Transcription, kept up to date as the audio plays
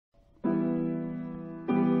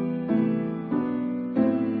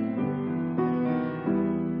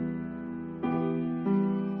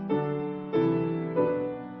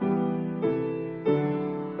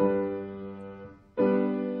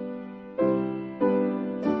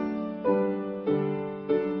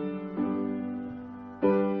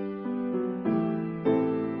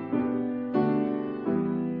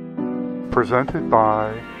Presented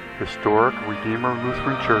by Historic Redeemer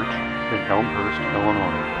Lutheran Church in Elmhurst,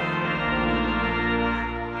 Illinois.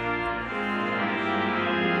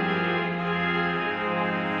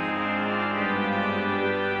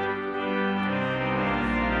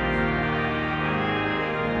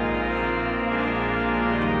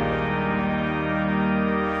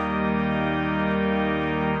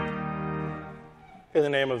 In the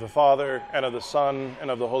name of the Father, and of the Son, and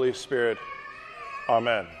of the Holy Spirit.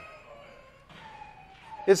 Amen.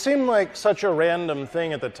 It seemed like such a random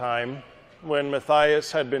thing at the time when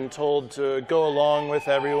Matthias had been told to go along with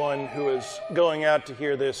everyone who was going out to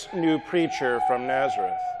hear this new preacher from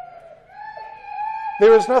Nazareth.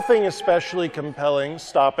 There was nothing especially compelling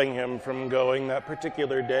stopping him from going that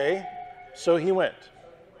particular day, so he went.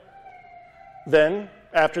 Then,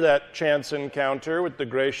 after that chance encounter with the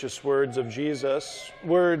gracious words of Jesus,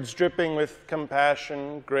 words dripping with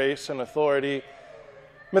compassion, grace, and authority,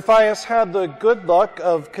 Matthias had the good luck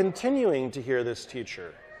of continuing to hear this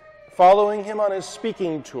teacher, following him on his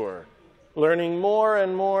speaking tour, learning more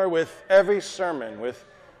and more with every sermon, with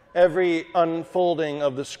every unfolding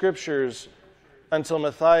of the Scriptures, until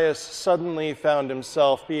Matthias suddenly found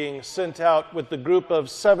himself being sent out with the group of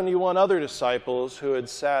 71 other disciples who had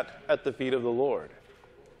sat at the feet of the Lord.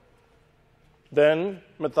 Then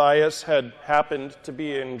Matthias had happened to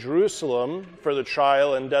be in Jerusalem for the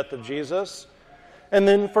trial and death of Jesus, and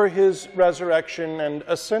then for his resurrection and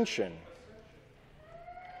ascension.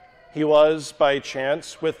 He was, by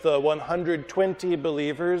chance, with the 120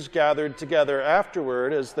 believers gathered together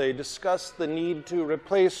afterward as they discussed the need to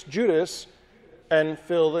replace Judas and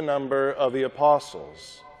fill the number of the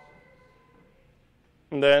apostles.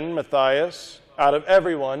 And then Matthias, out of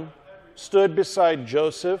everyone, stood beside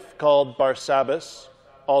Joseph, called Barsabbas,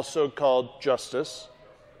 also called Justus.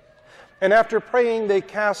 And after praying, they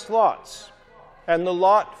cast lots, and the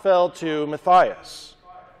lot fell to Matthias,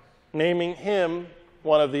 naming him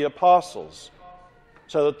one of the apostles,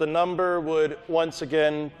 so that the number would once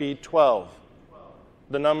again be 12,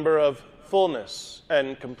 the number of fullness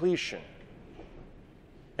and completion.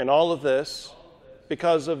 And all of this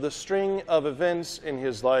because of the string of events in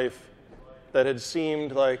his life that had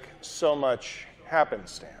seemed like so much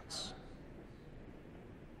happenstance.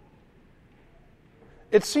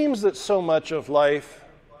 It seems that so much of life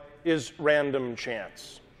is random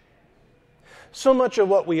chance. So much of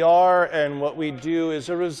what we are and what we do is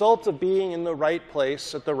a result of being in the right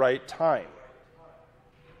place at the right time.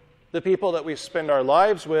 The people that we spend our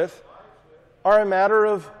lives with are a matter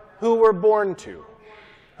of who we're born to,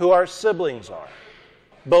 who our siblings are,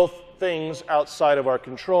 both things outside of our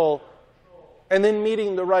control, and then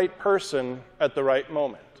meeting the right person at the right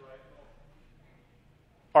moment.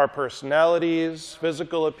 Our personalities,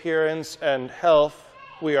 physical appearance, and health,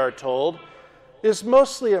 we are told, is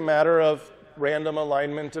mostly a matter of random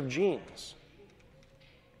alignment of genes.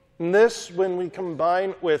 And this, when we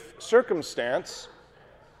combine with circumstance,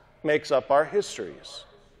 makes up our histories.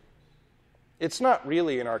 It's not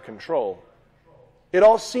really in our control. It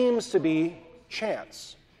all seems to be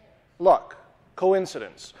chance, luck,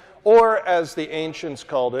 coincidence, or, as the ancients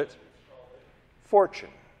called it,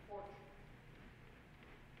 fortune.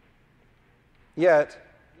 Yet,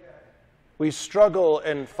 we struggle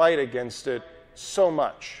and fight against it so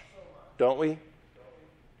much, don't we?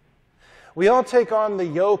 We all take on the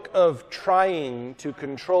yoke of trying to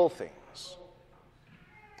control things.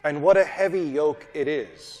 And what a heavy yoke it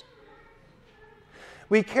is.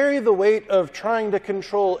 We carry the weight of trying to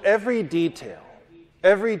control every detail,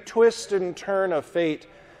 every twist and turn of fate,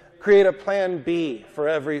 create a plan B for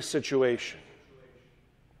every situation.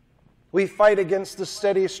 We fight against the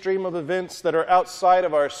steady stream of events that are outside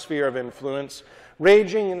of our sphere of influence,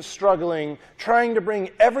 raging and struggling, trying to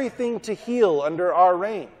bring everything to heel under our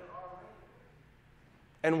reign.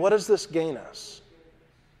 And what does this gain us?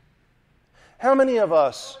 How many of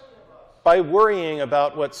us, by worrying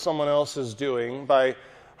about what someone else is doing, by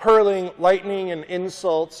hurling lightning and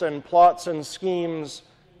insults and plots and schemes,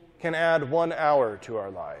 can add 1 hour to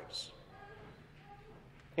our lives?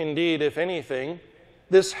 Indeed, if anything,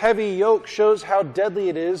 this heavy yoke shows how deadly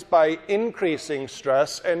it is by increasing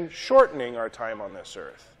stress and shortening our time on this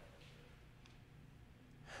earth.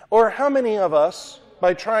 Or how many of us,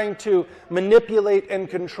 by trying to manipulate and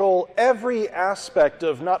control every aspect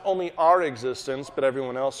of not only our existence, but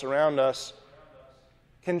everyone else around us,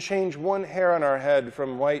 can change one hair on our head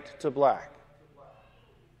from white to black?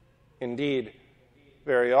 Indeed,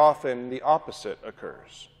 very often the opposite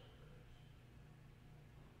occurs.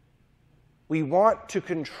 We want to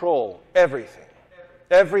control everything,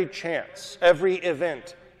 every chance, every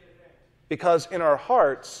event, because in our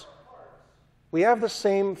hearts, We have the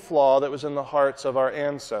same flaw that was in the hearts of our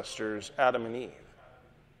ancestors, Adam and Eve.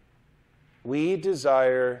 We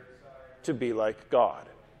desire to be like God.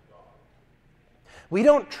 We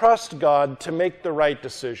don't trust God to make the right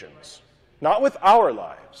decisions, not with our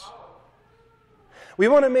lives. We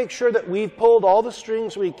want to make sure that we've pulled all the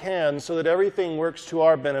strings we can so that everything works to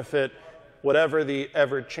our benefit, whatever the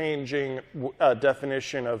ever-changing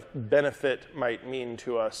definition of benefit might mean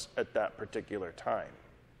to us at that particular time.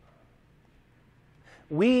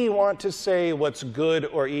 We want to say what's good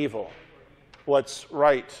or evil, what's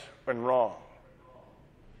right and wrong.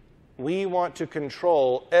 We want to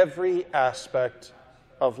control every aspect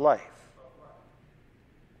of life.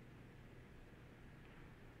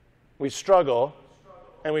 We struggle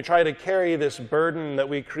and we try to carry this burden that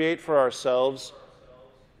we create for ourselves,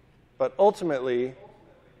 but ultimately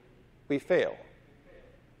we fail.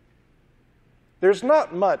 There's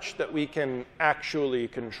not much that we can actually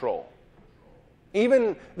control.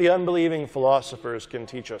 Even the unbelieving philosophers can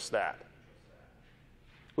teach us that.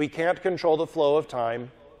 We can't control the flow of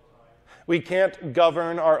time. We can't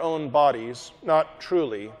govern our own bodies, not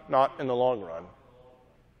truly, not in the long run.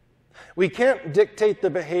 We can't dictate the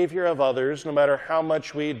behavior of others, no matter how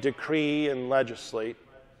much we decree and legislate.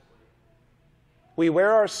 We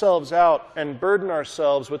wear ourselves out and burden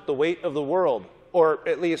ourselves with the weight of the world, or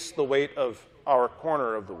at least the weight of our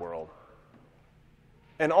corner of the world.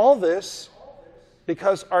 And all this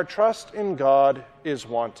because our trust in God is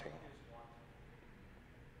wanting.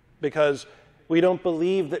 Because we don't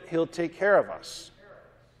believe that He'll take care of us,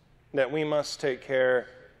 that we must take care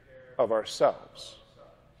of ourselves.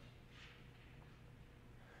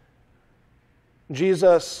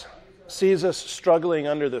 Jesus sees us struggling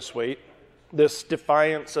under this weight, this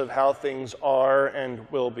defiance of how things are and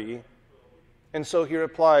will be. And so He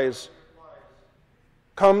replies,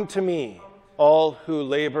 "Come to me, all who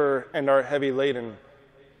labor and are heavy laden,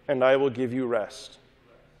 and I will give you rest.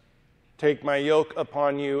 Take my yoke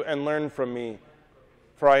upon you and learn from me,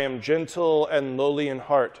 for I am gentle and lowly in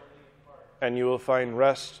heart, and you will find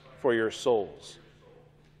rest for your souls.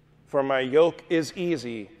 For my yoke is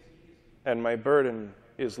easy, and my burden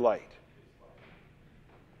is light."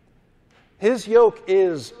 His yoke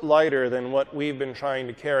is lighter than what we've been trying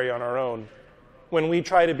to carry on our own, when we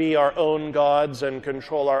try to be our own gods and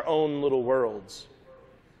control our own little worlds.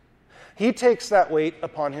 He takes that weight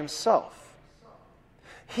upon Himself.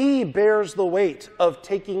 He bears the weight of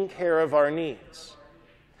taking care of our needs.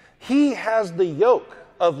 He has the yoke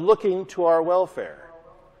of looking to our welfare.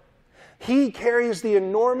 He carries the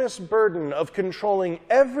enormous burden of controlling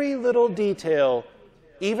every little detail,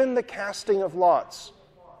 even the casting of lots,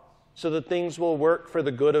 so that things will work for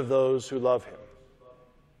the good of those who love Him.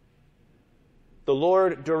 The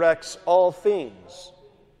Lord directs all things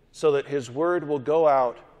so that His word will go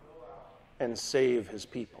out and save His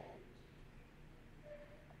people.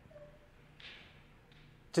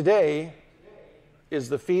 Today is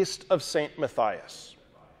the feast of St. Matthias,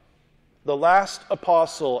 the last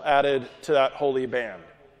apostle added to that holy band,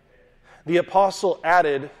 the apostle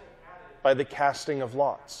added by the casting of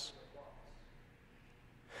lots.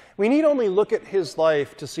 We need only look at his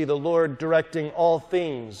life to see the Lord directing all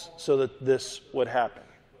things so that this would happen.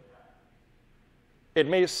 It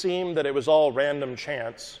may seem that it was all random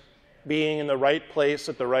chance, being in the right place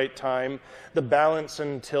at the right time, the balance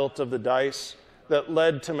and tilt of the dice that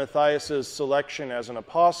led to Matthias' selection as an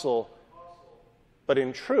apostle, but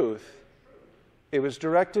in truth, it was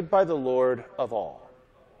directed by the Lord of all.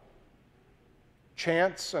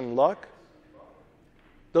 Chance and luck,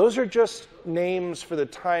 those are just names for the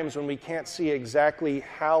times when we can't see exactly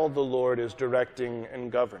how the Lord is directing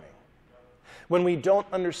and governing, when we don't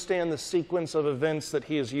understand the sequence of events that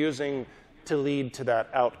He is using to lead to that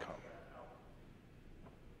outcome.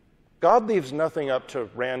 God leaves nothing up to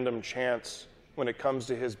random chance when it comes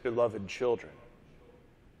to His beloved children.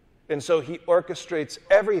 And so He orchestrates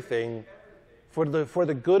everything for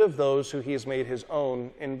the good of those who He has made His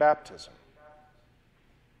own in baptism.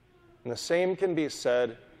 And the same can be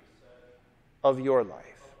said of your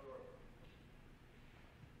life.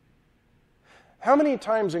 How many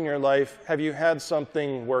times in your life have you had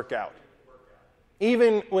something work out?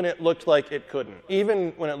 Even when it looked like it couldn't,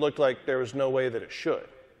 even when it looked like there was no way that it should.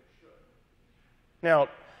 Now,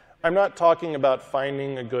 I'm not talking about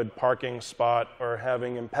finding a good parking spot or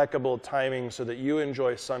having impeccable timing so that you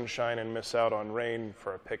enjoy sunshine and miss out on rain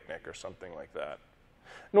for a picnic or something like that.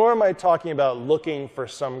 Nor am I talking about looking for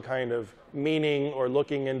some kind of meaning or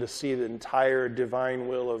looking in to see the entire divine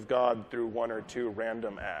will of God through one or two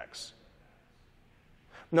random acts.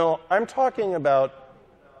 No, I'm talking about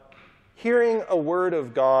hearing a word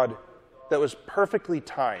of God that was perfectly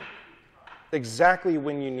timed, exactly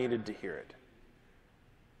when you needed to hear it.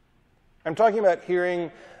 I'm talking about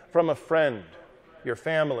hearing from a friend, your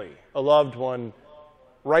family, a loved one,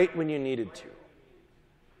 right when you needed to.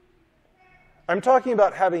 I'm talking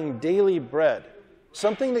about having daily bread,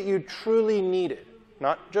 something that you truly needed,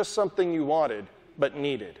 not just something you wanted, but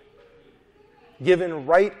needed, given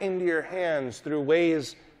right into your hands through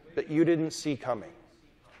ways that you didn't see coming.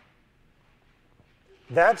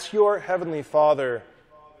 That's your Heavenly Father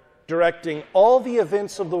directing all the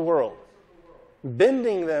events of the world,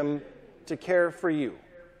 bending them to care for you,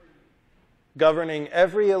 governing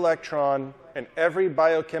every electron and every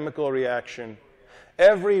biochemical reaction,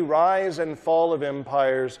 every rise and fall of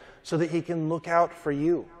empires, so that He can look out for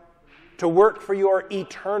you, to work for your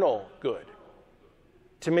eternal good,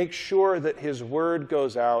 to make sure that His word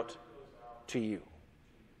goes out to you.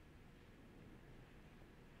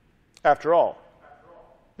 After all,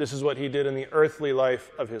 this is what He did in the earthly life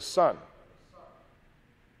of His Son.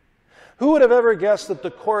 Who would have ever guessed that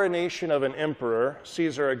the coronation of an emperor,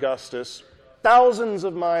 Caesar Augustus, thousands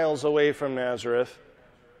of miles away from Nazareth,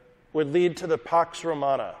 would lead to the Pax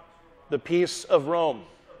Romana, the peace of Rome,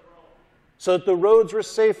 so that the roads were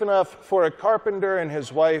safe enough for a carpenter and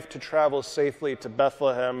his wife to travel safely to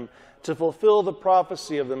Bethlehem to fulfill the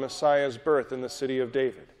prophecy of the Messiah's birth in the city of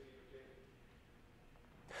David.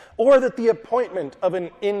 Or that the appointment of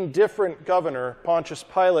an indifferent governor, Pontius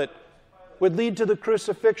Pilate, would lead to the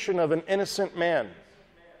crucifixion of an innocent man,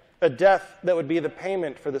 a death that would be the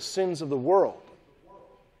payment for the sins of the world.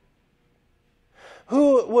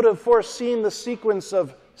 Who would have foreseen the sequence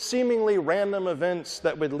of seemingly random events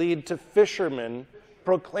that would lead to fishermen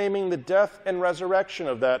proclaiming the death and resurrection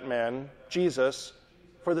of that man, Jesus,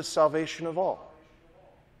 for the salvation of all?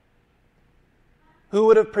 Who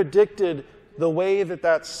would have predicted the way that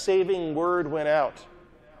that saving word went out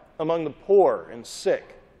among the poor and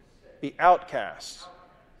sick, the outcasts,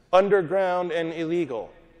 underground and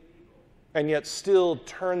illegal, and yet still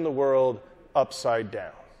turn the world upside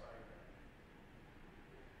down?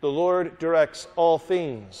 The Lord directs all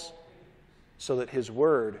things so that His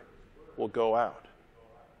word will go out.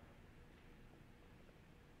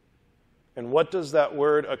 And what does that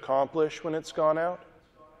word accomplish when it's gone out?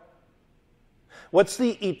 What's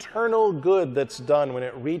the eternal good that's done when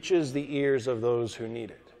it reaches the ears of those who need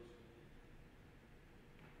it?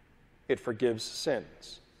 It forgives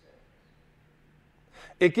sins.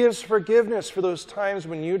 It gives forgiveness for those times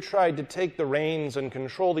when you tried to take the reins and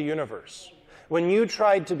control the universe, when you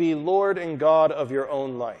tried to be Lord and God of your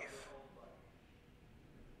own life.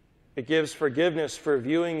 It gives forgiveness for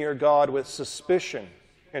viewing your God with suspicion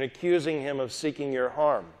and accusing Him of seeking your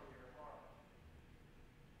harm.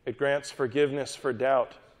 It grants forgiveness for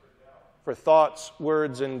doubt, for thoughts,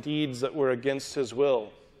 words, and deeds that were against His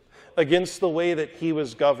will, against the way that He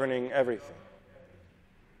was governing everything.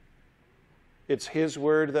 It's His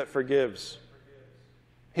word that forgives,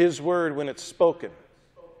 His word when it's spoken,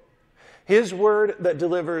 His word that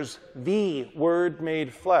delivers the Word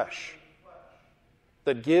made flesh,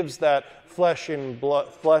 that gives that flesh and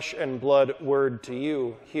blood word to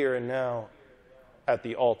you here and now at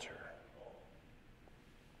the altar.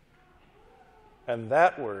 And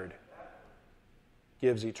that word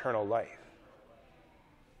gives eternal life.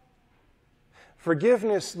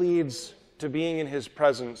 Forgiveness leads to being in His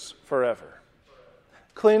presence forever,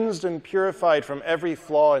 cleansed and purified from every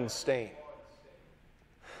flaw and stain.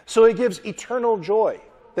 So it gives eternal joy,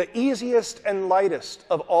 the easiest and lightest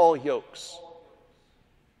of all yokes.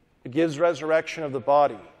 It gives resurrection of the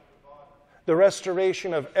body, the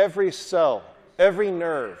restoration of every cell, every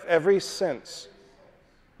nerve, every sense,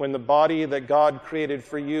 when the body that God created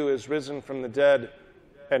for you is risen from the dead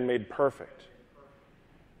and made perfect.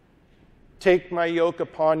 Take my yoke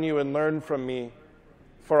upon you and learn from me,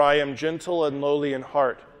 for I am gentle and lowly in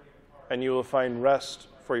heart, and you will find rest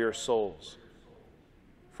for your souls.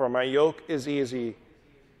 For my yoke is easy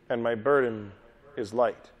and my burden is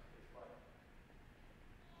light.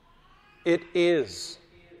 It is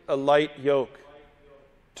a light yoke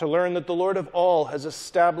to learn that the Lord of all has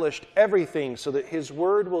established everything so that His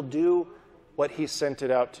word will do what He sent it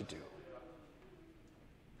out to do.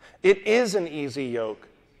 It is an easy yoke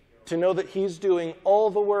to know that He's doing all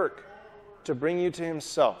the work to bring you to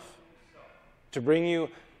Himself, to bring you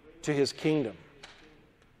to His kingdom,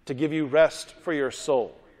 to give you rest for your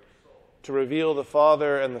soul, to reveal the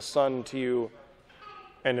Father and the Son to you,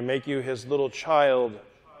 and to make you His little child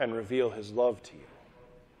and reveal His love to you.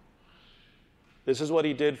 This is what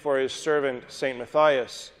He did for His servant, St.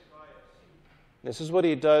 Matthias. This is what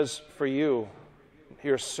He does for you,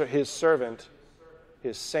 His servant,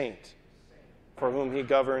 His saint, for whom He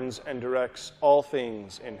governs and directs all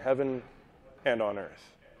things in heaven and on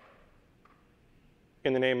earth.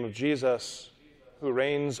 In the name of Jesus, who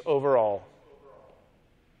reigns over all.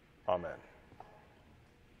 Amen.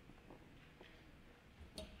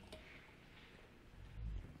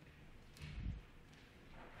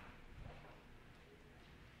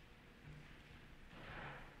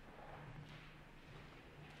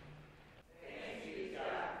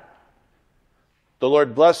 The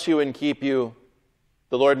Lord bless you and keep you.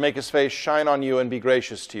 The Lord make his face shine on you and be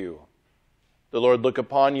gracious to you. The Lord look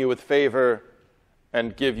upon you with favor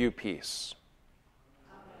and give you peace.